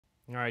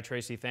All right,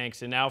 Tracy,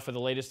 thanks. And now for the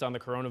latest on the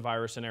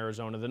coronavirus in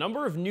Arizona. The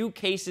number of new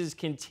cases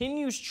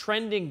continues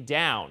trending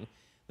down.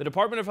 The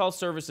Department of Health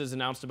Services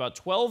announced about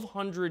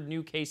 1,200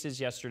 new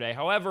cases yesterday.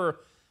 However,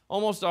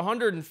 almost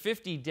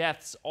 150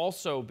 deaths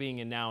also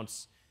being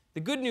announced. The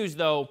good news,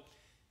 though,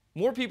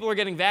 more people are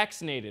getting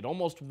vaccinated.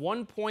 Almost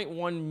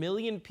 1.1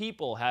 million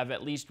people have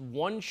at least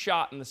one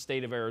shot in the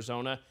state of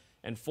Arizona,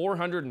 and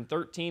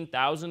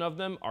 413,000 of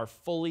them are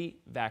fully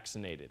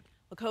vaccinated.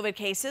 Well, COVID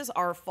cases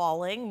are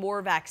falling,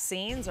 more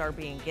vaccines are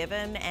being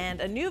given,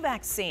 and a new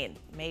vaccine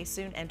may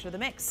soon enter the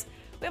mix.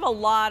 We have a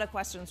lot of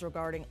questions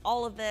regarding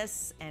all of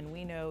this, and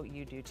we know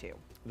you do too.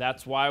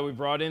 That's why we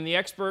brought in the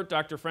expert,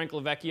 Dr.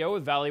 LoVecchio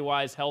with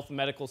Valleywise Health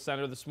Medical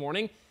Center this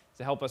morning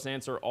to help us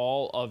answer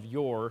all of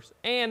yours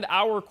and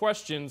our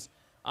questions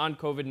on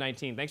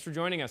COVID-19. Thanks for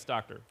joining us,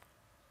 Doctor.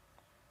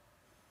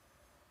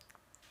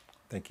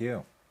 Thank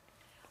you.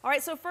 All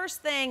right, so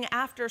first thing,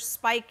 after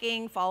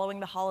spiking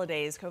following the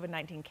holidays,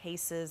 COVID-19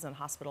 cases and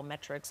hospital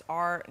metrics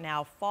are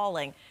now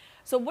falling.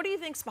 So what do you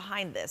think's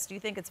behind this? Do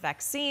you think it's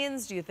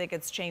vaccines? Do you think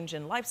it's change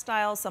in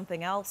lifestyle,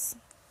 something else?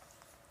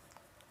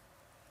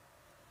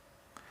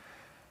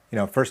 You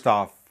know, first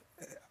off,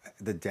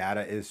 the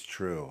data is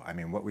true. I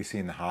mean, what we see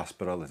in the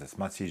hospital is it's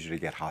much easier to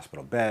get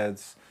hospital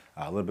beds,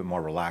 a little bit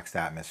more relaxed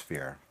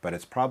atmosphere, but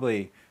it's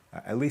probably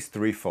at least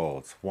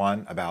threefold.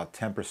 One, about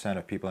 10%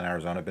 of people in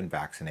Arizona have been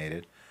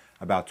vaccinated.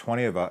 About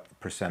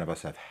 20% of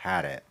us have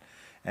had it.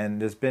 And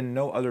there's been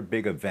no other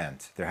big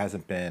event. There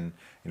hasn't been,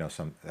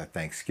 a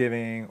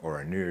Thanksgiving or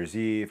a New Year's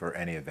Eve or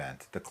any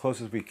event. The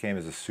closest we came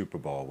is a Super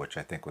Bowl, which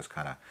I think was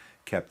kind of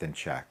kept in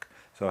check.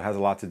 So it has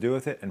a lot to do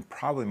with it, and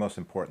probably most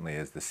importantly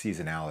is the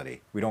seasonality.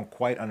 We don't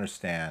quite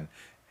understand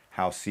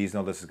how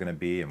seasonal this is going to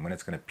be and when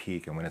it's going to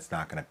peak and when it's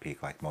not going to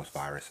peak like most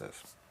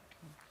viruses.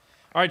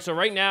 All right, so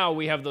right now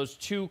we have those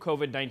two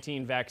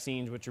COVID-19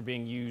 vaccines which are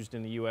being used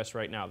in the U.S.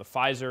 right now, the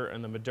Pfizer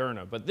and the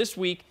Moderna. But this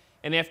week,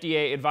 an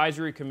FDA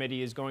advisory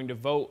committee is going to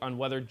vote on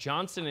whether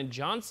Johnson &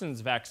 Johnson's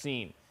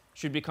vaccine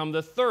should become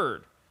the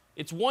third.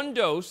 It's one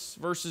dose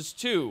versus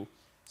two,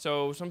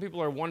 so some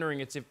people are wondering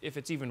if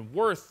it's even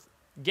worth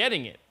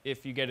getting it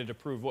if you get it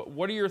approved.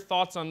 What are your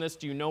thoughts on this?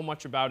 Do you know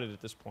much about it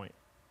at this point?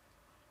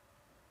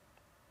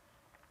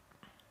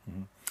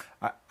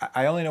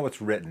 I only know what's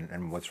written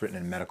and what's written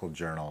in medical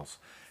journals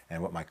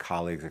and what my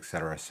colleagues, et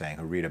cetera, are saying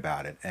who read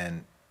about it.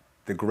 And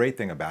the great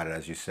thing about it,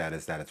 as you said,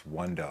 is that it's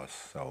one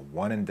dose. So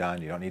one and done.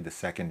 You don't need the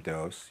second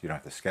dose. You don't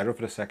have to schedule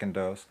for the second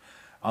dose,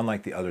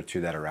 unlike the other two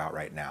that are out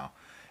right now.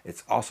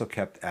 It's also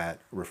kept at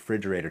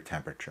refrigerator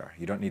temperature.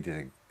 You don't need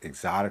the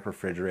exotic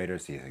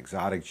refrigerators, these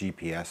exotic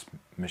GPS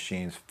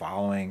machines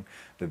following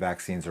the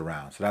vaccines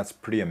around. So that's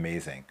pretty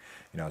amazing.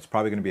 It's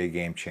probably going to be a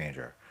game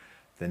changer.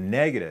 The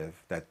negative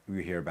that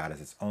we hear about is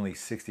it's only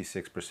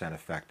 66%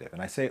 effective.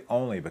 And I say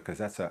only because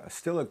that's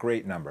still a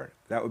great number.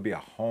 That would be a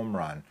home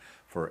run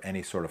for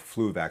any sort of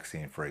flu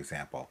vaccine, for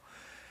example.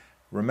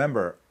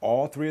 Remember,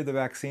 all three of the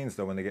vaccines,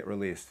 though, when they get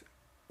released,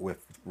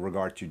 with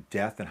regard to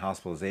death and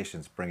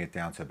hospitalizations, bring it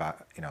down to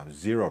about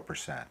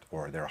 0%,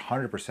 or they're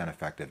 100%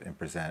 effective in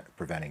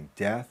preventing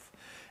death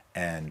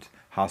and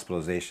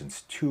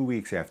hospitalizations 2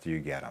 weeks after you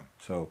get them.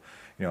 So,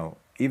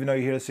 even though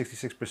you hear the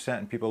 66%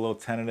 and people are a little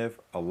tentative,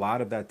 a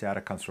lot of that data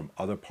comes from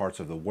other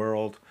parts of the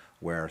world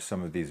where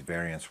some of these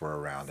variants were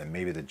around, and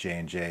maybe the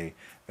J&J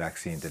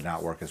vaccine did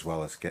not work as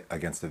well as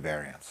against the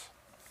variants.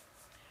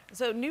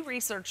 So new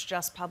research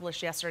just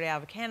published yesterday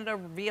out of Canada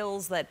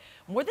reveals that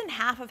more than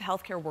half of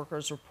healthcare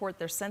workers report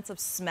their sense of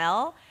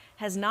smell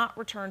has not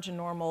returned to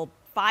normal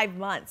 5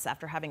 months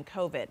after having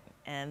COVID,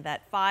 and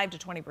that 5 to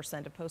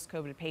 20% of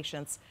post-COVID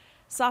patients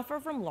suffer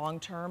from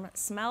long-term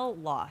smell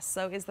loss.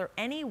 So is there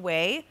any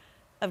way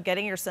of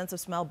getting your sense of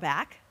smell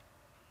back?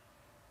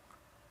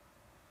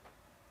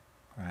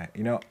 Right.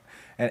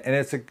 And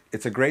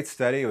it's a great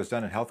study. It was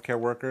done in healthcare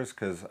workers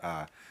because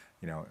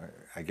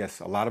I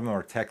guess a lot of them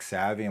are tech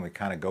savvy, and we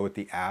kind of go with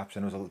the apps,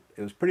 and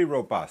it was pretty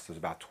robust. It was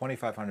about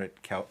 2,500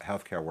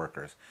 healthcare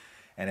workers,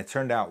 and it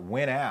turned out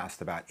when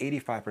asked, about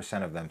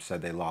 85% of them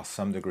said they lost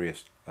some degree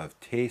of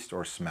taste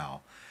or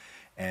smell,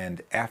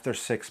 and after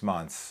 6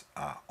 months,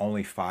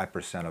 only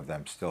 5% of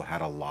them still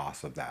had a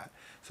loss of that.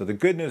 So the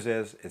good news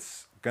is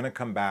it's going to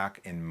come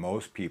back in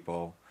most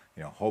people.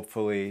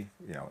 Hopefully,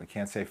 we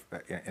can't say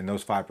in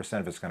those 5%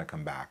 of it's going to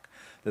come back.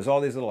 There's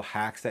all these little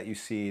hacks that you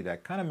see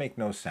that kind of make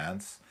no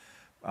sense.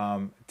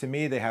 To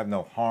me, they have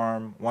no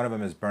harm. One of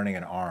them is burning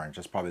an orange.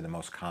 That's probably the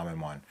most common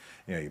one.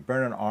 You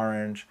burn an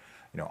orange,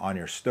 on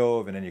your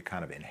stove, and then you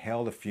kind of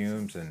inhale the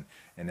fumes, and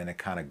then it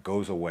kind of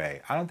goes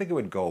away. I don't think it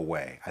would go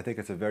away. I think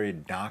it's a very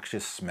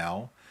noxious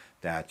smell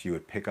that you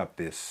would pick up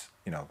this,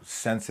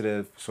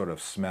 sensitive sort of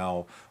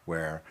smell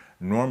where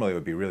normally it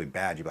would be really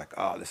bad. You'd be like,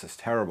 oh, this is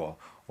terrible,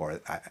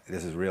 or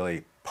this is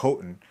really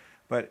potent.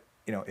 But,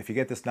 if you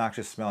get this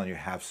noxious smell and you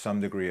have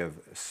some degree of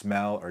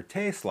smell or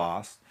taste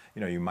loss,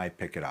 you might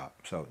pick it up.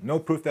 So no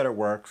proof that it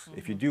works.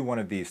 If you do one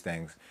of these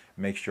things,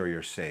 make sure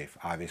you're safe.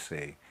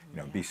 Obviously,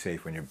 be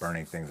safe when you're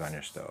burning things on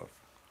your stove.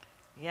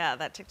 Yeah,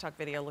 that TikTok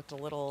video looked a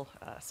little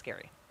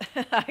scary.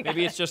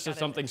 Maybe it's just if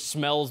something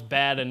smells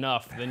bad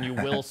enough, then you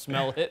will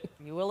smell it.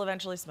 You will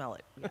eventually smell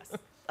it, yes.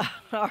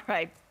 All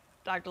right,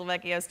 Dr.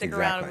 LoVecchio, stick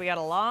around. We got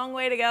a long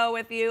way to go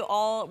with you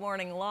all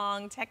morning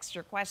long. Text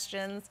your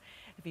questions.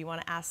 If you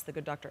want to ask the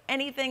good doctor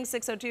anything,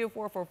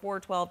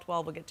 602-444-1212.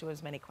 We'll get to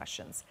as many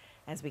questions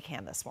as we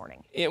can this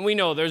morning. And we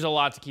know there's a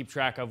lot to keep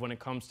track of when it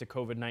comes to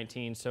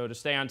COVID-19. So to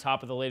stay on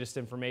top of the latest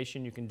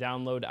information, you can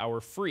download our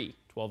free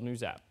 12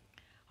 News app.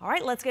 All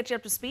right, let's get you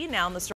up to speed now on the story.